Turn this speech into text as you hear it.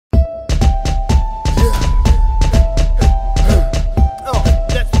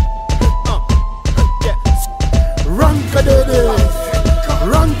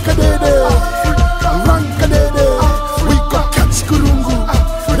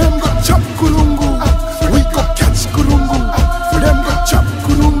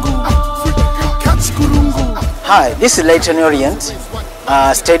Hi, this is Leyton Orient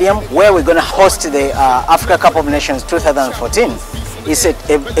Stadium, where we're going to host the Africa Cup of Nations 2014.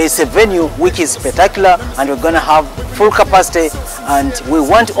 It's a venue which is spectacular, and we're going to have full capacity, and we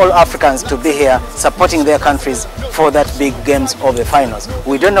want all Africans to be here supporting their countries for that big games of the finals.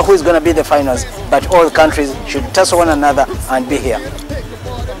 We don't know who is going to be the finals, but all countries should tussle one another and be here.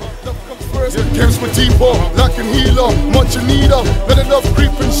 Games with deeper, lacking healer, much you need her. Let it love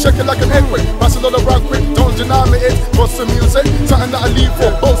creep and shake it like an earthquake. Passing all around quick, don't deny me it. What's the music? Something that I leave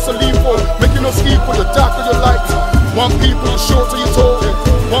for, both to leave for. Making us equal, the dark or your light. One people, short to your talk.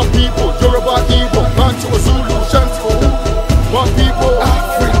 One people, Yoruba evil. Man to a Zulu, Shanti or one people,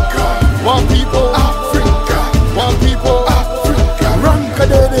 Africa. One people, Africa. One people, Africa.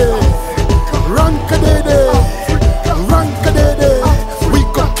 Rankadede, Rankadede, Rankadede. We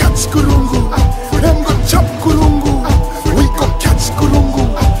go catch Kurungu, them go chop Kurungu. We go catch Kurungu,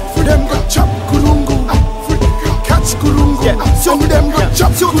 them go chop Kurungu. Catch Kurungu, some them go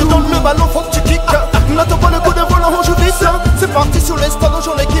chop Kurungu. Si on te donne le ballon, faut que tu kicks. N'attends pas le coup de volant, on joue vite. C'est parti sur les stades, on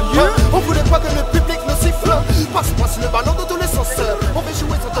joue l'équipe. On voulait pas que le public nous siffle. Passe le ballon dans tous les sens. On veut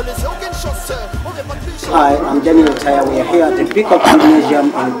jouer sans te laisser aucune chance. On vient pas de Hi, I'm Daniel Taya. We are here at the Peacock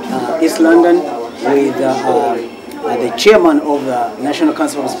Museum in East London with the chairman of the National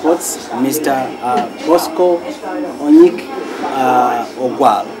Council of Sports, Mr. Bosco Onyik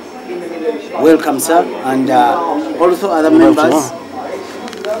Ogwal. Welcome, sir, and also other members.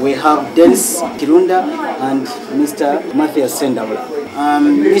 We have Dennis Kirunda and Mr. Matthias Sendaula.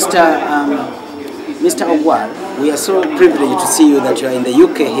 Mr. Ogwal, we are so privileged to see you that you are in the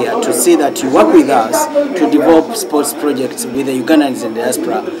UK here, to see that you work with us to develop sports projects with the Ugandans in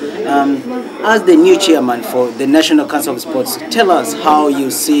diaspora. As the new chairman for the National Council of Sports, tell us how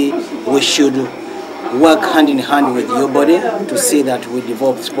you see we should work hand in hand with your body to see that we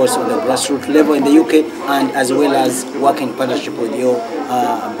develop sports on the grassroots level in the UK, and as well as work in partnership with your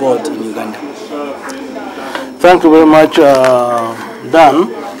board in Uganda. Thank you very much,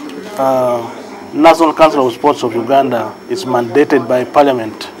 Dan. National Council of Sports of Uganda is mandated by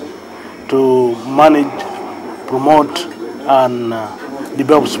Parliament to manage, promote, and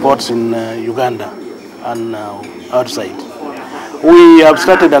develop sports in Uganda and outside. We have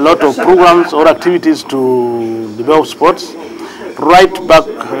started a lot of programs or activities to develop sports. Right back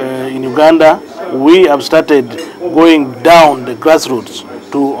in Uganda, we have started going down the grassroots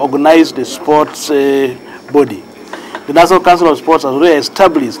to organize the sports body. The National Council of Sports has already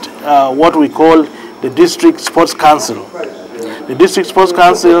established what we call the District Sports Council. The District Sports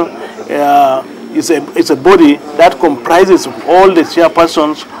Council is a body that comprises of all the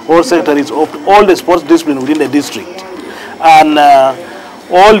chairpersons or secretaries of all the sports disciplines within the district. And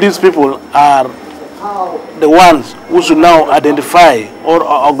all these people are the ones who should now identify or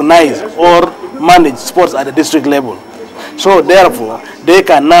organize or manage sports at the district level. So therefore, they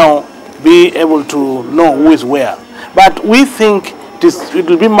can now be able to know who is where. But we think it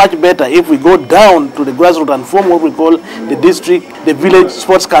will be much better if we go down to the grassroots and form what we call the Village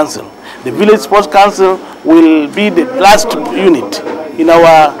Sports Council. The Village Sports Council will be the last unit in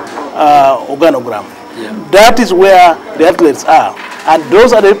our organogram. Yeah. That is where the athletes are, and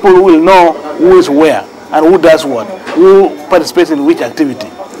those are the people who will know who is where and who does what, who participates in which activity.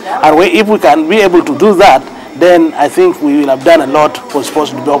 And if we can be able to do that, then I think we will have done a lot for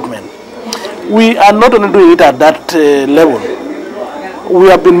sports development. We are not only doing it at that level. We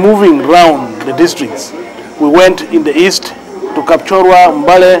have been moving around the districts. We went in the east to Kapchorwa,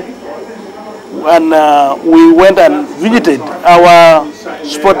 Mbale, and we went and visited our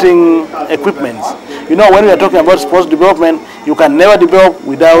sporting equipments. You know, when we are talking about sports development, you can never develop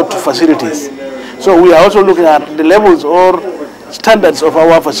without facilities. So we are also looking at the levels or standards of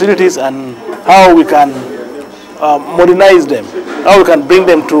our facilities and how we can modernize them, how we can bring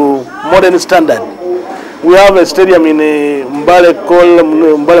them to modern standard. We have a stadium in Mbale called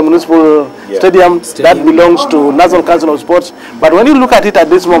Mbale Municipal Stadium that belongs to National Council of Sports. But when you look at it at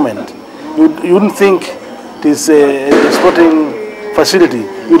this moment, you wouldn't think it is a sporting facility.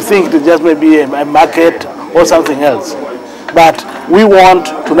 You'd think it just maybe a market or something else. But we want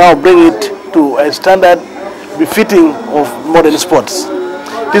to now bring it to a standard befitting of modern sports.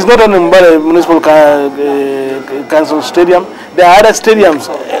 It is not only Mbale Municipal Council Stadium. There are other stadiums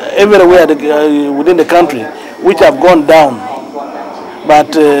everywhere within the country which have gone down.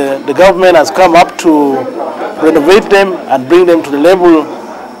 But the government has come up to renovate them and bring them to the level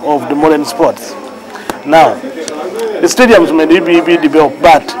of the modern sports. Now, the stadiums may be developed,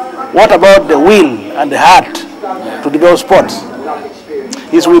 but what about the will and the heart to develop sports?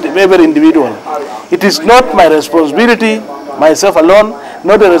 It's with every individual. It is not my responsibility, myself alone,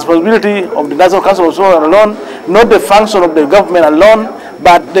 not the responsibility of the National Council of Sport alone, not the function of the government alone,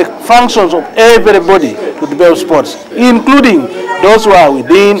 but the functions of everybody to develop sports, including those who are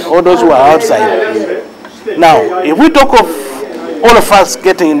within or those who are outside. Now, if we talk of all of us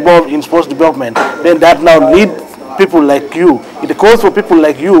getting involved in sports development, then that now needs people like you. It calls for people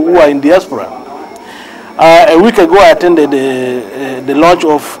like you who are in diaspora. A week ago, I attended the launch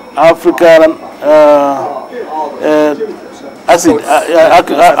of African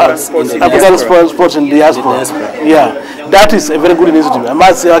African sports in diaspora. Yeah, that is a very good initiative. I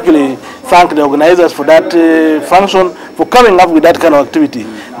must actually thank the organizers for that function, for coming up with that kind of activity.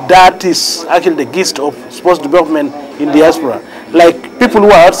 That is actually the gist of sports development in diaspora. Like people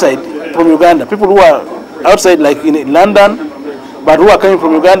who are outside from Uganda, people who are outside like in London, but who are coming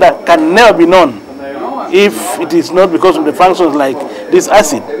from Uganda can never be known if it is not because of the functions like this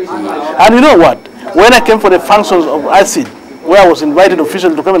ACID. And you know what? When I came for the functions of ACID, where I was invited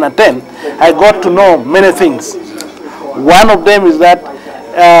officially to come and attend, I got to know many things. One of them is that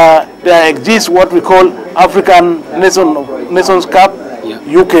there exists what we call African Nations Cup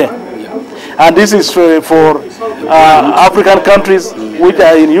UK. And this is for African countries which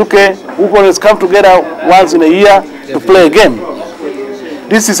are in UK who always come together once in a year to play a game.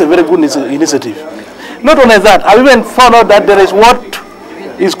 This is a very good initiative. Not only that, I even found out that there is what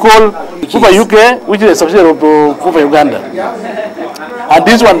is called FUFA UK, which is a subsidiary of FUFA Uganda. And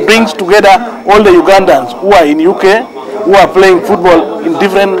this one brings together all the Ugandans who are in UK, who are playing football in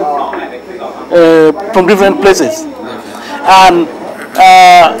different, from different places. And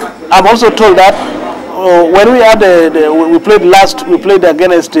I'm also told that when we had we played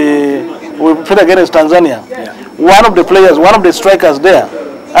against Tanzania. One of the players, one of the strikers there,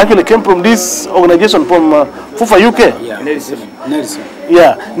 actually came from this organization from FUFA UK. Nelson.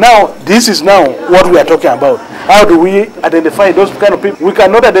 Yeah. Now this is now what we are talking about. How do we identify those kind of people? We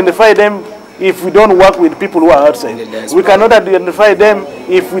cannot identify them if we don't work with people who are outside. We cannot identify them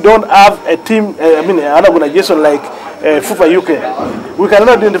if we don't have a team. An organization like FUFA UK. We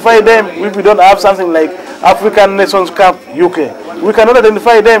cannot identify them if we don't have something like African Nations Cup UK. We cannot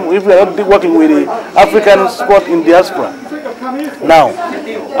identify them if we are not working with the African sport in diaspora. Now,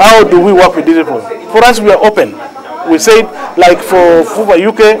 how do we work with these people? For us, we are open. We said, like for FUFA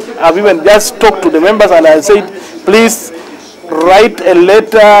UK, I've even just talked to the members and I said, please write a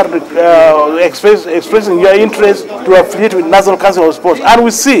letter expressing your interest to affiliate with National Council of Sports. And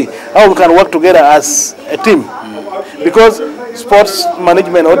we see how we can work together as a team. Because sports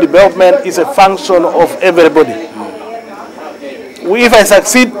management or development is a function of everybody. If I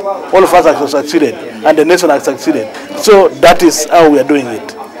succeed, all of us have succeeded, and the nation has succeeded. So that is how we are doing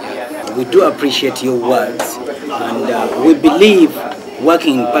it. We do appreciate your words, and we believe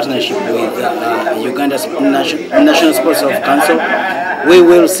working in partnership with Uganda's National Sports Council, we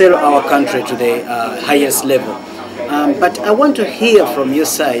will sell our country to the highest level. But I want to hear from your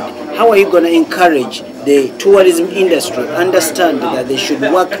side, how are you going to encourage the tourism industry understand that they should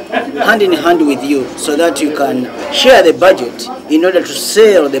work hand in hand with you so that you can share the budget in order to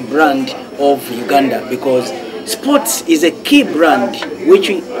sell the brand of Uganda? Because sports is a key brand,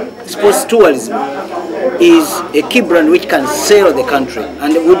 sports tourism is a key brand which can sell the country.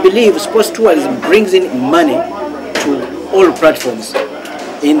 And we believe sports tourism brings in money to all platforms.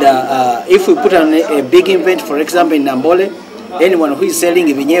 If we put on a big event, for example, in Nambole, anyone who is selling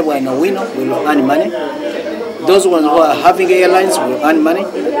Ibinyebwa in Owino will earn money. Those ones who are having airlines will earn money.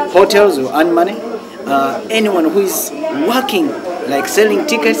 Hotels will earn money. Anyone who is working, like selling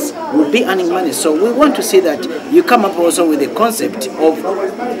tickets, will be earning money. So we want to see that you come up also with the concept of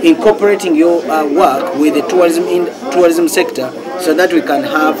incorporating your work with the tourism sector so that we can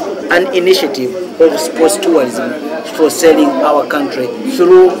have an initiative of sports tourism for selling our country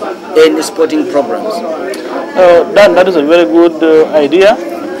through any sporting programs. That is a very good idea,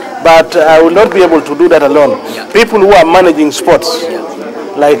 but I will not be able to do that alone. Yeah. People who are managing sports,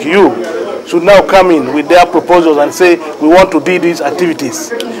 like you, should now come in with their proposals and say, we want to do these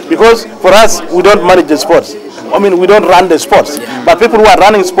activities. Because for us, we don't manage the sports. I mean, we don't run the sports. But people who are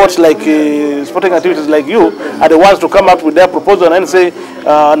running sports like sporting activities like you are the ones to come up with their proposal and say,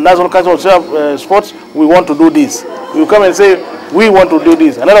 National Council of Sports, we want to do this. You come and say, we want to do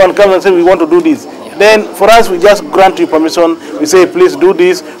this. Another one comes and says, we want to do this. Then for us, we just grant you permission. We say, please do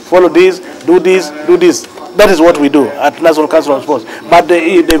this, follow this, do this, do this. That is what we do at National Council of Sports. But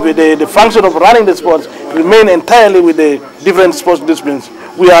the function of running the sports remain entirely with the different sports disciplines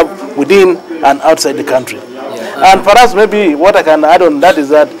we have within and outside the country. And for us, maybe what I can add on that is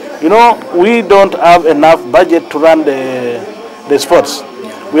that, you know, we don't have enough budget to run the sports.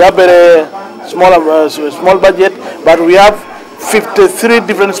 We have a small budget, but we have 53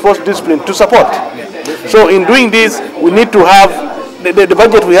 different sports disciplines to support. So in doing this, we need to have, the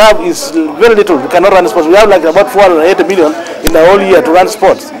budget we have is very little. We cannot run sports. We have like about 480 million in the whole year to run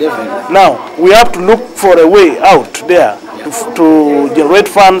sports. Definitely. Now, we have to look for a way out there to generate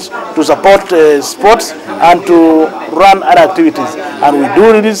funds to support sports and to run other activities. And we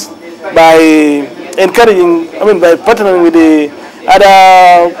do this by encouraging, by partnering with the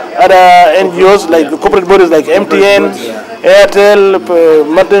other NGOs, like the corporate bodies like MTN, Airtel,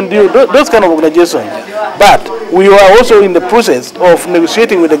 Mountain Dew, those kind of organizations. But we are also in the process of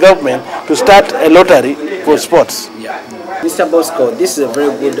negotiating with the government to start a lottery for sports. Mr. Bosco, this is a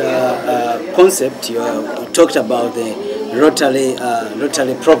very good concept. You talked about the Rotary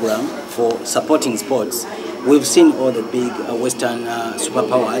program for supporting sports. We've seen all the big Western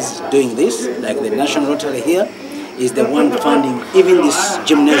superpowers doing this, like the National Rotary here is the one funding even this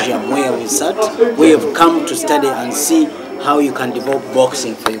gymnasium where we sat. We have come to study and see how you can develop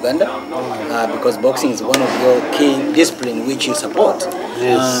boxing for Uganda, because boxing is one of your key disciplines which you support.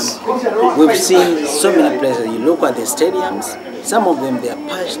 Yes. We've seen so many places. You look at the stadiums, some of them they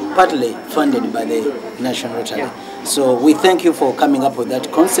are partly funded by the National Rotary. So we thank you for coming up with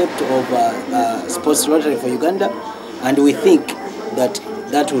that concept of sports lottery for Uganda, and we think that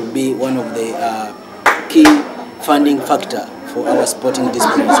that will be one of the key funding factor for our sporting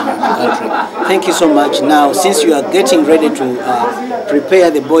disciplines in the country. Thank you so much. Now, since you are getting ready to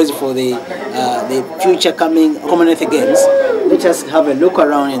prepare the boys for the future coming Commonwealth Games, let us have a look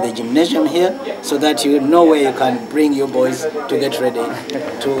around in the gymnasium here so that you know where you can bring your boys to get ready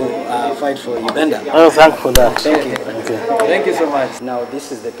to fight for Uganda. Oh, thank you for that. Thank you. Okay. Thank you so much. Now,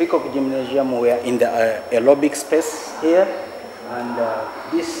 this is the Peacock Gymnasium. We are in the aerobic space here, and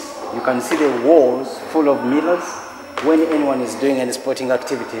this, you can see the walls full of mirrors. When anyone is doing any sporting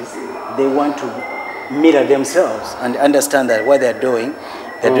activities, they want to mirror themselves and understand that what they're doing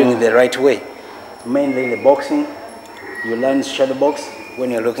it the right way. Mainly the boxing, you learn shadow box when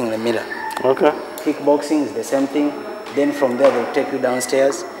you're looking in the mirror. Okay. Kickboxing is the same thing. Then from there they'll take you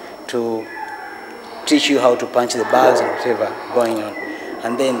downstairs to teach you how to punch the bags and whatever going on.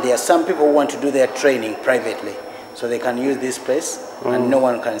 And then there are some people who want to do their training privately, so they can use this place and no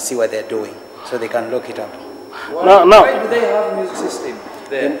one can see what they're doing, so they can look it up. Why do they have music system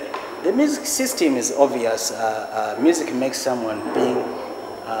there? The music system is obvious. Music makes someone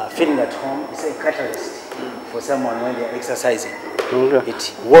feeling at home. It's a catalyst for someone when they're exercising. Okay.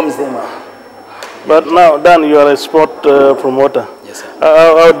 It warms them up. But now, Dan, you are a sport promoter. Yes, sir.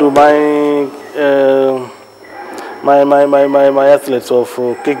 How do my athletes of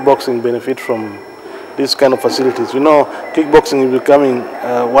kickboxing benefit from these kind of facilities? You know, kickboxing is becoming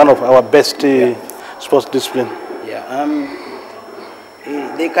one of our best sports discipline. Yeah,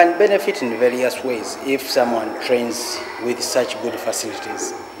 they can benefit in various ways if someone trains with such good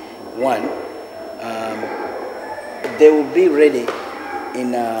facilities. One, they will be ready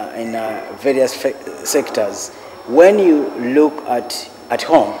in various sectors. When you look at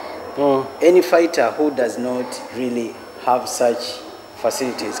home, any fighter who does not really have such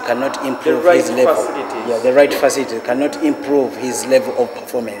facilities cannot improve his level. Yeah, the right facilities cannot improve his level of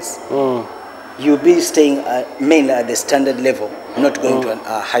performance. You'll be staying mainly at the standard level, not going to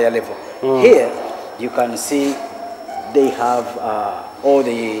a higher level. Here, you can see they have all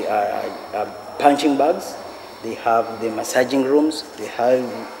the punching bags, they have the massaging rooms, they have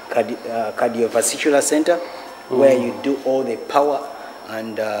cardiovascular center, where you do all the power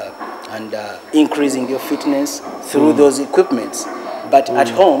and increasing your fitness through those equipments. But at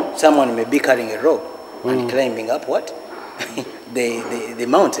home, someone may be carrying a rope and climbing up what? the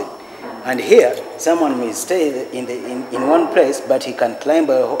mountain. And here, someone may stay in one place, but he can climb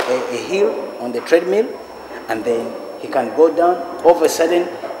a hill on the treadmill, and then he can go down. All of a sudden,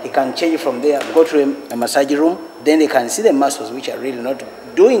 he can change from there, go to a massage room. Then they can see the muscles which are really not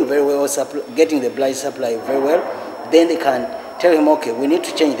doing very well, getting the blood supply very well. Then they can tell him, okay, we need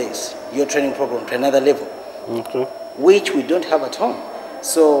to change this, your training program to another level, which we don't have at home.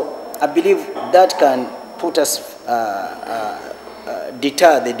 So I believe that can put us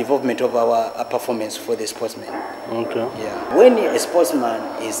deter the development of our performance for the sportsmen. Okay. Yeah. When a sportsman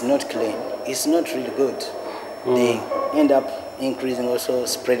is not clean, it's not really good. They end up increasing, also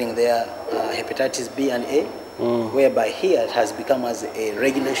spreading their hepatitis B and A, whereby here it has become as a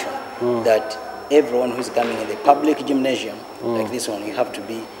regulation that everyone who's coming in the public gymnasium, like this one, you have to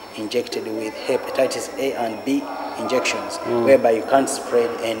be injected with hepatitis A and B injections, whereby you can't spread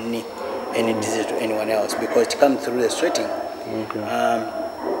any disease to anyone else because it comes through the sweating.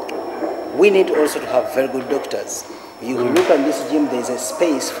 We need also to have very good doctors. You look at this gym, there's a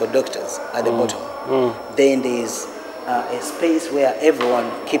space for doctors at the bottom. Then there's a space where everyone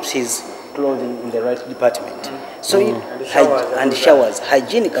keeps his clothing in the right department. So And showers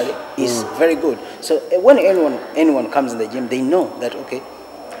hygienically is very good. So when anyone comes in the gym, they know that okay,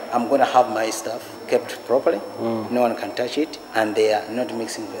 I'm going to have my stuff kept properly. No one can touch it, and they are not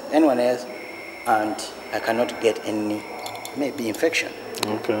mixing with anyone else, and I cannot get any maybe infection.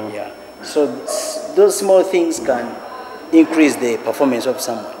 Okay. Yeah. So those small things can increase the performance of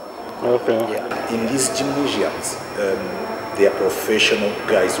someone. Okay. Yeah. In these gymnasiums, they are professional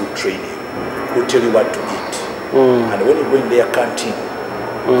guys who train you, who tell you what to eat. And when you go in their canteen,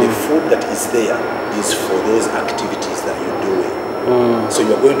 the food that is there is for those activities that you're doing. So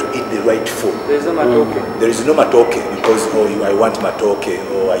you're going to eat the right food. There is no matoke. There is no matoke because I want matoke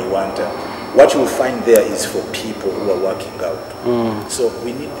or I want... what you will find there is for people who are working out. So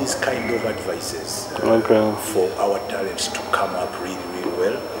we need this kind of advices for our talents to come up really, really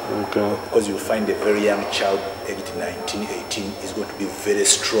well. Because you'll find a very young child, aged 19, 18, is going to be very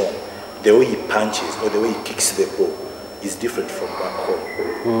strong. The way he punches or the way he kicks the ball is different from back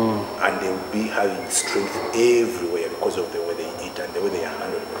home. And they will be having strength everywhere because of the way they eat and the way they are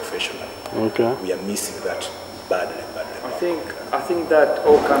handled professionally. We are missing that badly. I think that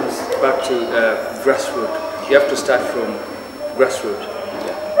all comes back to grassroots. You have to start from grassroots.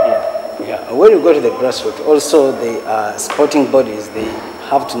 Yeah. When you go to the grassroots, also the sporting bodies, they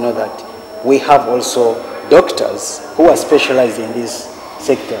have to know that we have also doctors who are specialized in these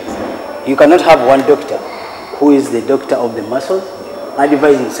sectors. You cannot have one doctor who is the doctor of the muscles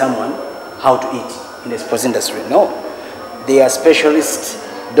advising someone how to eat in the sports industry. No. They are specialist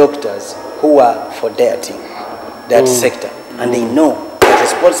doctors who are for dieting, that sector. And they know that a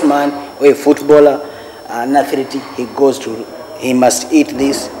sportsman or a footballer, an athlete, he must eat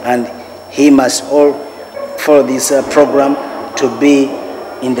this and he must all follow this program to be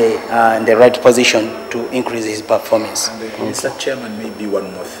in the right position to increase his performance. Mr. Chairman, maybe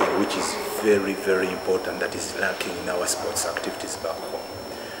one more thing which is very, very important that is lacking in our sports activities back home.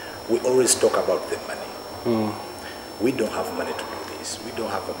 We always talk about the money. We don't have money to do this. We don't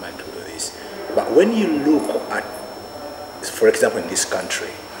have money to do this. But when you look at, for example, in this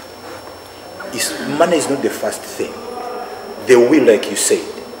country, money is not the first thing. The will, like you said,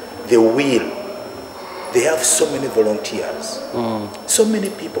 the will. They have so many volunteers. So many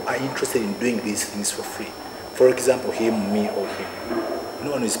people are interested in doing these things for free. For example, him, me, or him.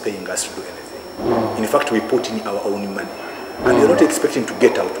 No one is paying us to do anything. In fact, we put in our own money. And you're not expecting to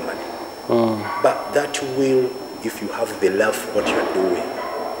get out money. But that will, if you have the love for what you're doing,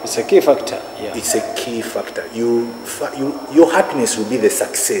 it's a key factor. Yeah. It's a key factor. Your happiness will be the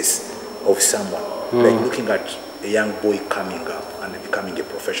success of someone. Like looking at a young boy coming up and becoming a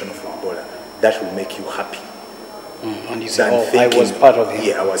professional footballer. That will make you happy. And you say, I was part of him.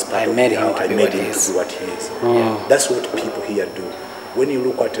 Yeah, I was part of him. I made him to be what he is. That's what people here do. When you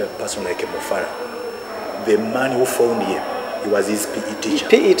look at a person like a Mofara, the man who found him, he was his PE teacher.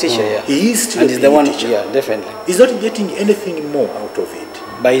 PE teacher, yeah. He is still and a PE the one, teacher. Yeah, definitely. He's not getting anything more out of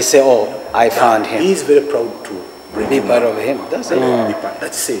it. But he say, I found him. He is very proud to be part of him. That's it.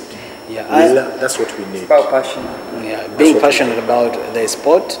 That's it. Yeah, that's what we need. It's about passion. Yeah, being passionate about the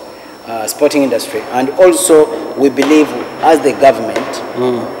sport. Sporting industry, and also we believe as the government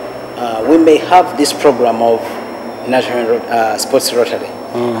we may have this program of National Sports Rotary,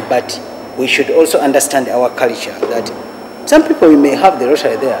 but we should also understand our culture that some people may have the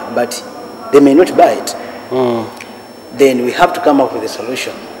Rotary there but they may not buy it. Then we have to come up with a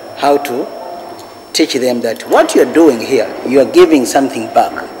solution how to teach them that what you're doing here, you are giving something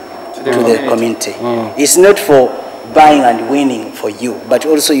back to the community. It's not for buying and winning for you, but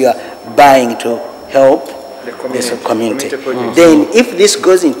also you are buying to help the community. Then if this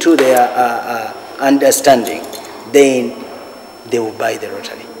goes into their understanding, then they will buy the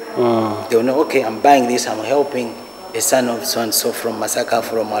Rotary. They will know, okay, I'm buying this, I'm helping a son of so-and-so from Masaka,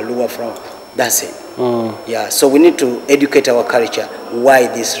 from Alua, from... That's it. Yeah, so we need to educate our culture why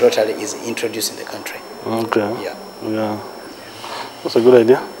this Rotary is introduced in the country. Okay. Yeah. That's a good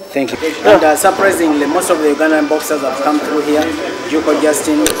idea. Thank you. And surprisingly, most of the Ugandan boxers have come through here. Juko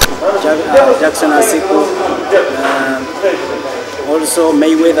Justin, Jackson Asiku, also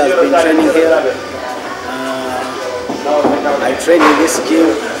Mayweather has been training here. I trained in this gym.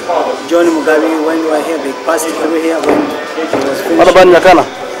 John Mugabe, when we were here, they passed through here when he was finished. What about Nyakana?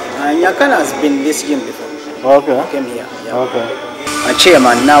 Nyakana has been in this gym before. Okay. He came here. Yeah. Okay.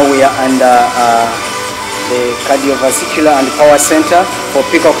 Chairman, now we are under the Cardiovascular and Power Center for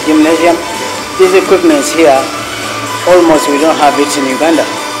Peacock Gymnasium. These equipments here, almost we don't have it in Uganda,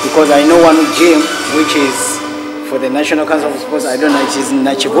 because I know one gym which is for the National Council of Sports, I don't know, it is in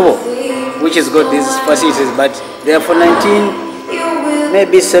Nachivubo, which has got these facilities, but they are for 19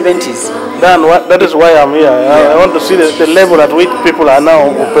 maybe 70s. Then that is why I'm here. I want to see the level at which people are now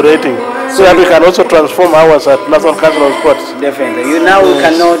operating, so that we can also transform ours at National Council of Sports. Definitely. You now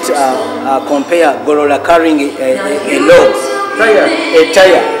cannot compare Gorola carrying a log, a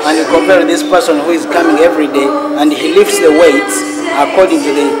tire, and you compare this person who is coming every day and he lifts the weights according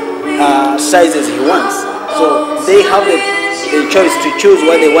to the sizes he wants. So they have the choice to choose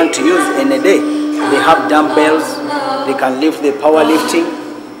what they want to use in a day. They have dumbbells, they can lift the powerlifting,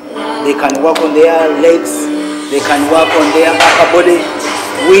 they can work on their legs, they can work on their upper body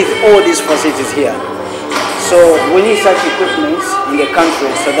with all these facilities here. So we need such equipment in the country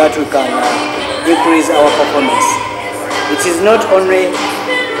so that we can increase our performance. It is not only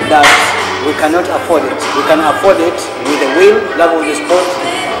that we cannot afford it, we can afford it with the will, love of the sport.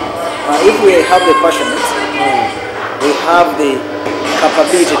 If we have the passion, we have the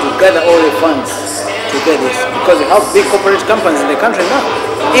capability to gather all the funds to get this, because we have big corporate companies in the country now.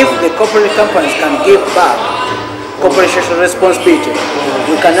 If the corporate companies can give back corporate social responsibility,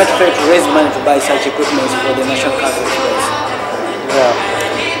 we cannot fail to raise money to buy such equipment for the National Council of Sports.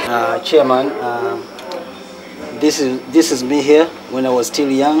 Yeah. Chairman, this is me here when I was still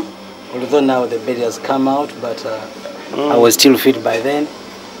young, although now the baby has come out, but I was still fit by then.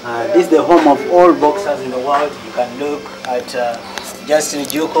 This is the home of all boxers in the world. You can look at Justin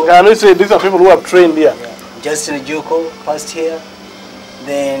Juko. Can we say these are people who have trained here? Yeah. Justin Juko passed here.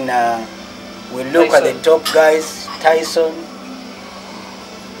 Then we look at the top guys, Tyson.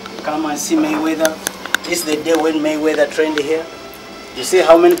 Come and see Mayweather. This is the day when Mayweather trained here. You see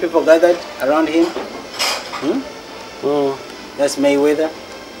how many people gathered around him? That's Mayweather.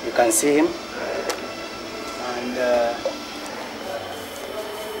 You can see him. And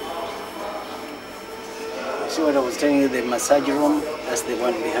see what I was telling you, the massage room, that's the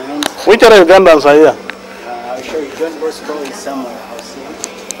one behind. Which other Ugandans are here? I'll show you. John Bosco is somewhere. I'll see him.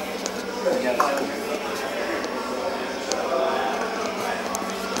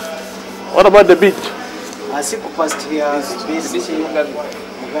 What about the beach? Asiku passed here,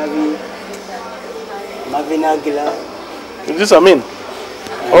 Mugabe, Marvin Aguilar. Is this Amin?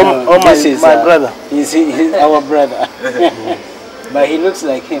 My brother. He's our brother. But he looks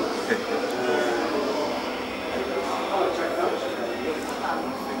like him.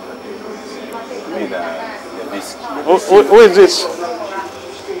 Who is this?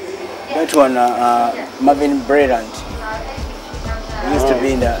 That one, Marvin Brerand. He used to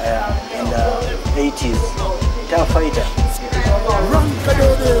be in the 80s. Tough fighter.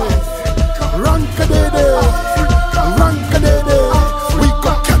 We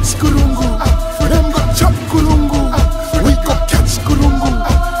got catch Kurungu. Them got chop Kurungu. We got catch Kurungu.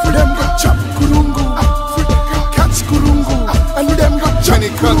 Them got chop Kurungu. Catch Kurungu. And them got chop. Many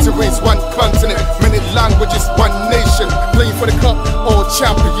countries, one continent. Many languages, one nation. Playing for the cup, all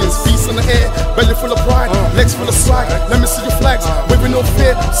champions. Peace in the air, belly full of pride, legs full of swag. Let me see your flags, waving no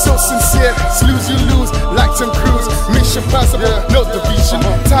fear, so sincere. Snooze you lose, like Tim Cruise. Mission possible, no division.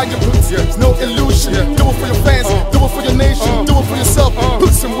 Tie your boots, there's no illusion. Do it for your fans, do it for your nation, do it for yourself.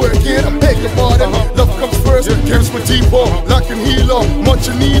 Put some work in, I beg your pardon. Love comes first, cares for deeper. Lock and heal up, much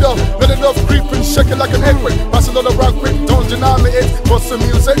you need up. Let it love creep and shake it like an earthquake. Pass it all around quick, don't deny me it. Bust some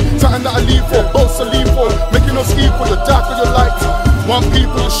music, something that I leave for, both to leave for. Making us equal, the dark or your light. One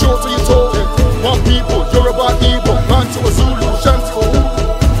people, you're short or you're tall. One people, Yoruba, Igbo, Bantu, Zulu, Shanti, Ugu.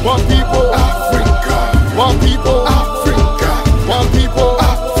 One people, Africa. One people, Africa. One people,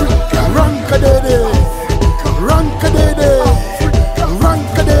 Africa. Rankadede, Rankadede,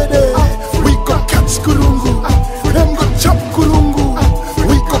 Rankadede. We got catch Kurungu. Them got chop Kurungu.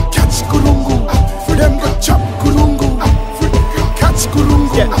 We got catch Kurungu. Them got chop Kurungu. Catch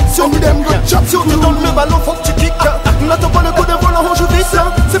Kurungu. Some them got chop Sur tu donnes le ballon, faut que tu kicks. N'attends pas le coup de volant, on joue vite.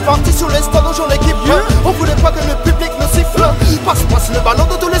 C'est parti sur les stades, on joue l'équipe. On voulait pas que le public nous siffle. Passe le ballon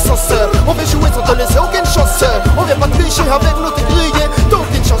dans tous les sens. On veut jouer sans te laisser aucune chance. On vient pas tricher avec nous, t'es grillé. T'as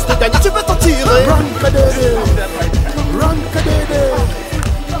aucune chance de gagner, tu peux t'en tirer. Rankadede, Rankadede,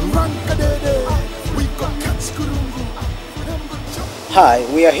 Rankadede. We got catch Kurungu. Hi,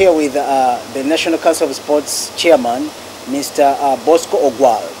 we are here with the National Council of Sports Chairman, Mr. Bosco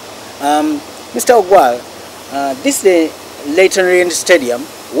Ogwal. Mr. Ogwal, this is the Leighton Orient Stadium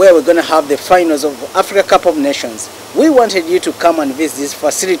where we're going to have the finals of Africa Cup of Nations. We wanted you to come and visit these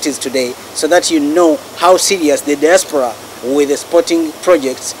facilities today so that you know how serious the diaspora with the sporting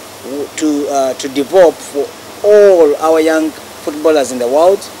projects to develop for all our young footballers in the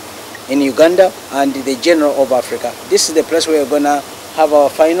world, in Uganda and the general of Africa. This is the place where we're going to have our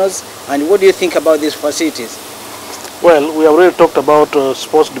finals. And what do you think about these facilities? Well, we have already talked about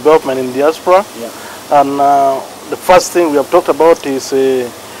sports development in diaspora, Yeah. and the first thing we have talked about is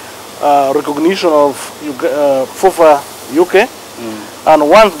recognition of FUFA UK, and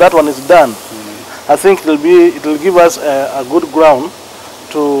once that one is done, I think it will give us a good ground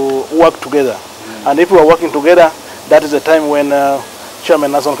to work together. And if we are working together, that is the time when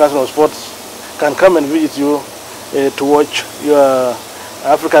Chairman National Council of Sports can come and visit you to watch your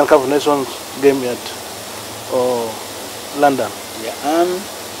African Cup of Nations game at London. Yeah.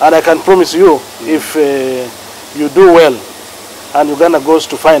 And I can promise you, if you do well and Uganda goes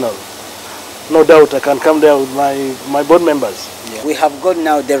to final, no doubt I can come there with my board members. Yeah. We have got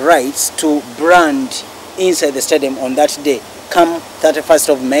now the rights to brand inside the stadium on that day. Come 31st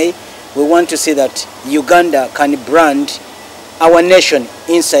of May, we want to see that Uganda can brand our nation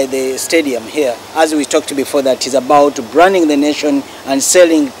inside the stadium here. As we talked before, that is about branding the nation and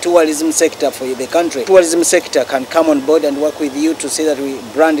selling tourism sector for the country. Tourism sector can come on board and work with you to see that we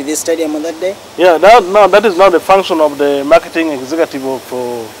brand this stadium on that day? Yeah, that is not the function of the marketing executive of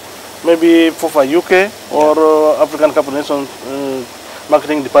maybe FUFA UK or African Cup of Nations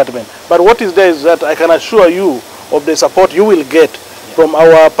marketing department. But what is there is that I can assure you of the support you will get from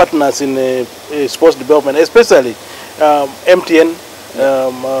our partners in sports development, especially MTN,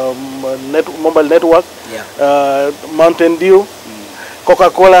 mobile network, Mountain Dew,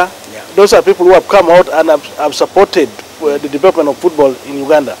 Coca-Cola. Those are people who have come out and have supported the development of football in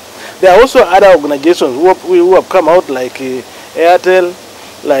Uganda. There are also other organizations who have come out, like Airtel,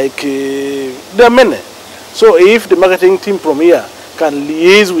 like there are many. So if the marketing team from here can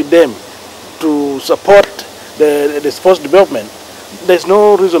liaise with them to support the sports development, there's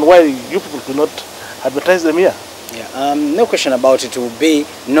no reason why you people could not advertise them here. Yeah, no question about it. Will be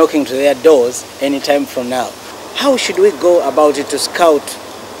knocking to their doors anytime from now. How should we go about it to scout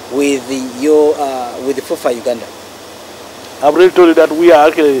with the FUFA Uganda? I've already told you that we are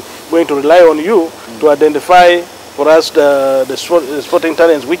actually going to rely on you to identify for us the sporting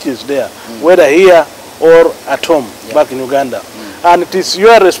talents which is there, whether here or at home back in Uganda. And it is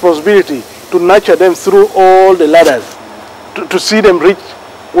your responsibility to nurture them through all the ladders to see them reach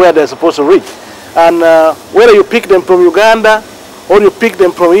where they're supposed to reach. And whether you pick them from Uganda or you pick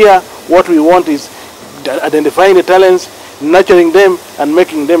them from here, what we want is identifying the talents, nurturing them, and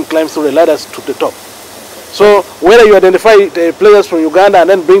making them climb through the ladders to the top. So whether you identify the players from Uganda and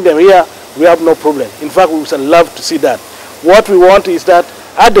then bring them here, we have no problem. In fact, we would love to see that. What we want is that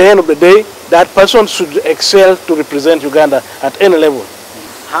at the end of the day, that person should excel to represent Uganda at any level.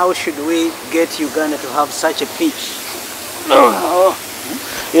 How should we get Uganda to have such a pitch?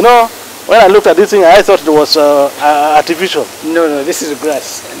 You know, when I looked at this thing, I thought it was artificial. No, this is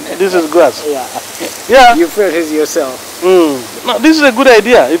grass. This is grass. Yeah. You felt it yourself. No, this is a good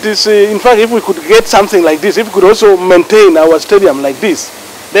idea. It is, in fact, if we could get something like this, if we could also maintain our stadium like this,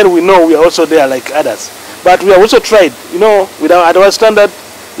 then we know we are also there like others. But we have also tried, you know, with our standard.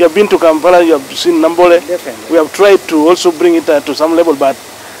 You have been to Kampala, you have seen Nambole. Definitely. We have tried to also bring it to some level, but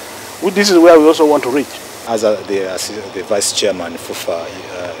this is where we also want to reach. As the Vice Chairman FUFA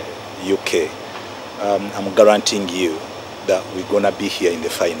UK, I'm guaranteeing you that we're going to be here in the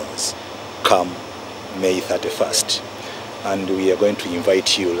finals come May 31st. And we are going to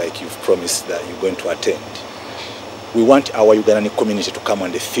invite you, like you've promised that you're going to attend. We want our Ugandan community to come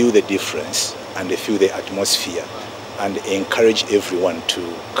and feel the difference and feel the atmosphere and encourage everyone to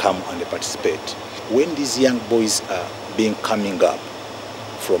come and participate. When these young boys are coming up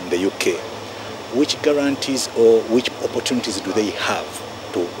from the UK, which guarantees or which opportunities do they have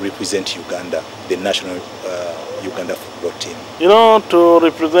to represent Uganda, the national Uganda football team? You know, to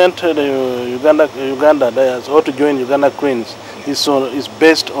represent the Uganda Dias or to join Uganda Queens is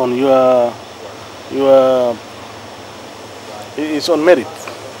based on it's on merit.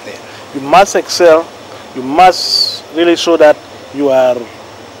 You must excel. You must really show that you are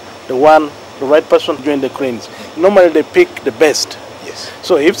the right person to join the Queens. Normally they pick the best. Yes.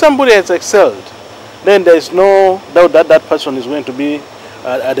 So if somebody has excelled, then there is no doubt that that person is going to be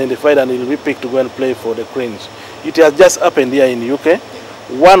identified and he will be picked to go and play for the Queens. It has just happened here in the UK.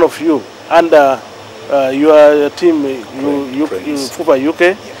 One of you under your team, FUFA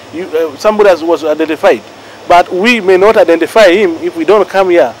UK, somebody was identified. But we may not identify him if we don't come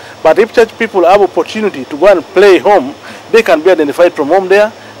here. But if such people have opportunity to go and play home, they can be identified from home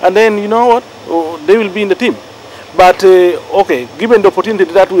there, and then you know what, they will be in the team. But okay, given the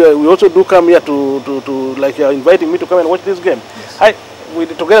opportunity that we also do come here to like you're inviting me to come and watch this game, yes.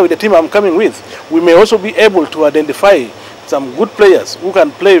 Together with the team I'm coming with, we may also be able to identify some good players who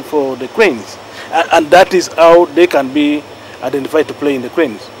can play for the Queens, and that is how they can be identified to play in the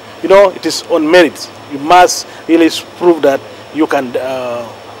Queens. You know, it is on merits. You must really prove that you can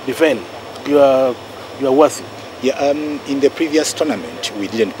defend. You are worthy. Yeah, in the previous tournament, we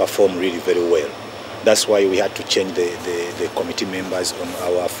didn't perform really very well. That's why we had to change the committee members on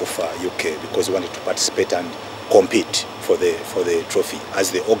our FUFA UK, because we wanted to participate and compete for the trophy. As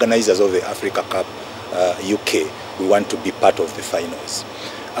the organizers of the Africa Cup UK, we want to be part of the finals.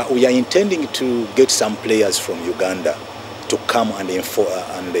 We are intending to get some players from Uganda to come and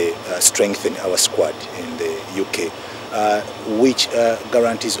strengthen our squad in the UK. Which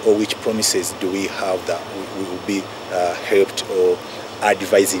guarantees or which promises do we have that we will be helped or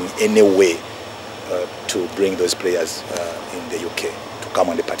advised in any way to bring those players in the UK to come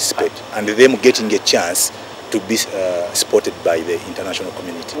and participate, and them getting a chance to be spotted by the international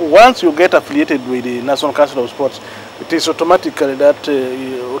community? Once you get affiliated with the National Council of Sports, it is automatically that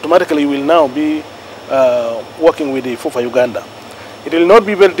you will now be working with the FUFA Uganda. It will not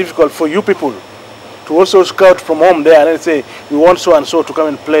be very difficult for you people to also scout from home there and say, we want so and so to come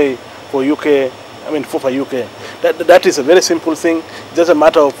and play for FUFA UK. That is a very simple thing. It's just a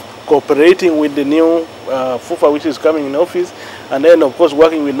matter of cooperating with the new FUFA which is coming in office, and then of course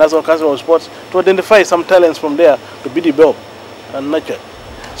working with National Council of Sports to identify some talents from there to be developed and nurtured.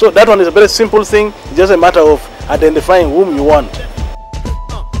 So that one is a very simple thing. It's just a matter of identifying whom you want.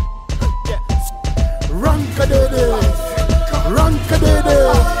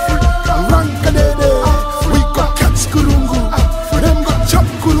 We go catch kurungu, them go chop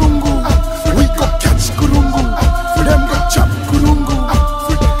kurungu. We go catch kurungu, them go chop kurungu.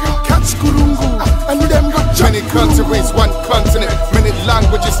 Catch kurungu, and them go chop. Many countries, one continent, many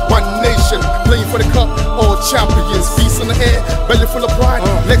languages, one nation. Playing for the cup, all champions. Feet in the air, belly full of pride,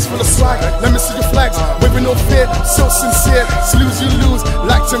 legs full of swag. Let me see your flags, waving no fear, so sincere. Snooze you lose,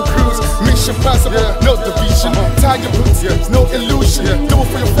 like Tim Cruise. Mission possible, no division. Tie your boots, no illusion. Do it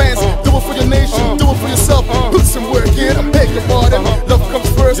for your fans, do it for your nation, do it for yourself. Put some work in, I beg your pardon. Love comes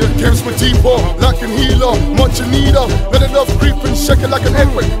first, games with deeper, like an healer, much you need her. Let it love creep and shake it like an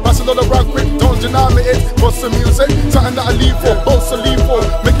earthquake. Pass a lot of rock quick, don't deny me it. Bust some music, something that I leave for, both a leave for.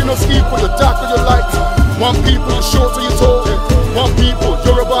 Making us equal, the dark or your light. One people, you're short or you're tall. One people,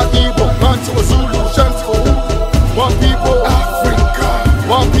 Yoruba, Igbo, Bantu, Zulu, Shanti, Ohu. One people, Africa.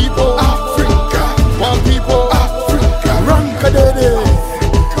 One people, Africa. One people, Africa. Rankadede,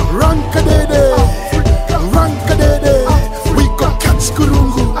 Rankadede, Rankadede. We go catch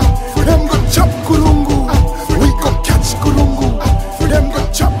kurungu, them go chop kurungu. We go catch kurungu, them go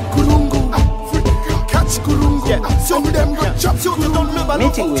chop kurungu. Catch kurungu, some of them go chop kurungu.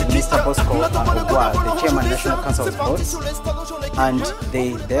 Meeting with Mr. Bosco Agogwa, the Chairman National Council of Sports, and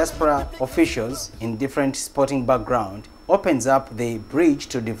the Diaspora officials in different sporting background opens up the bridge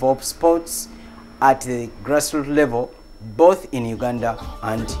to develop sports at the grassroots level, both in Uganda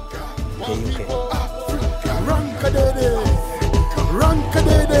and the UK.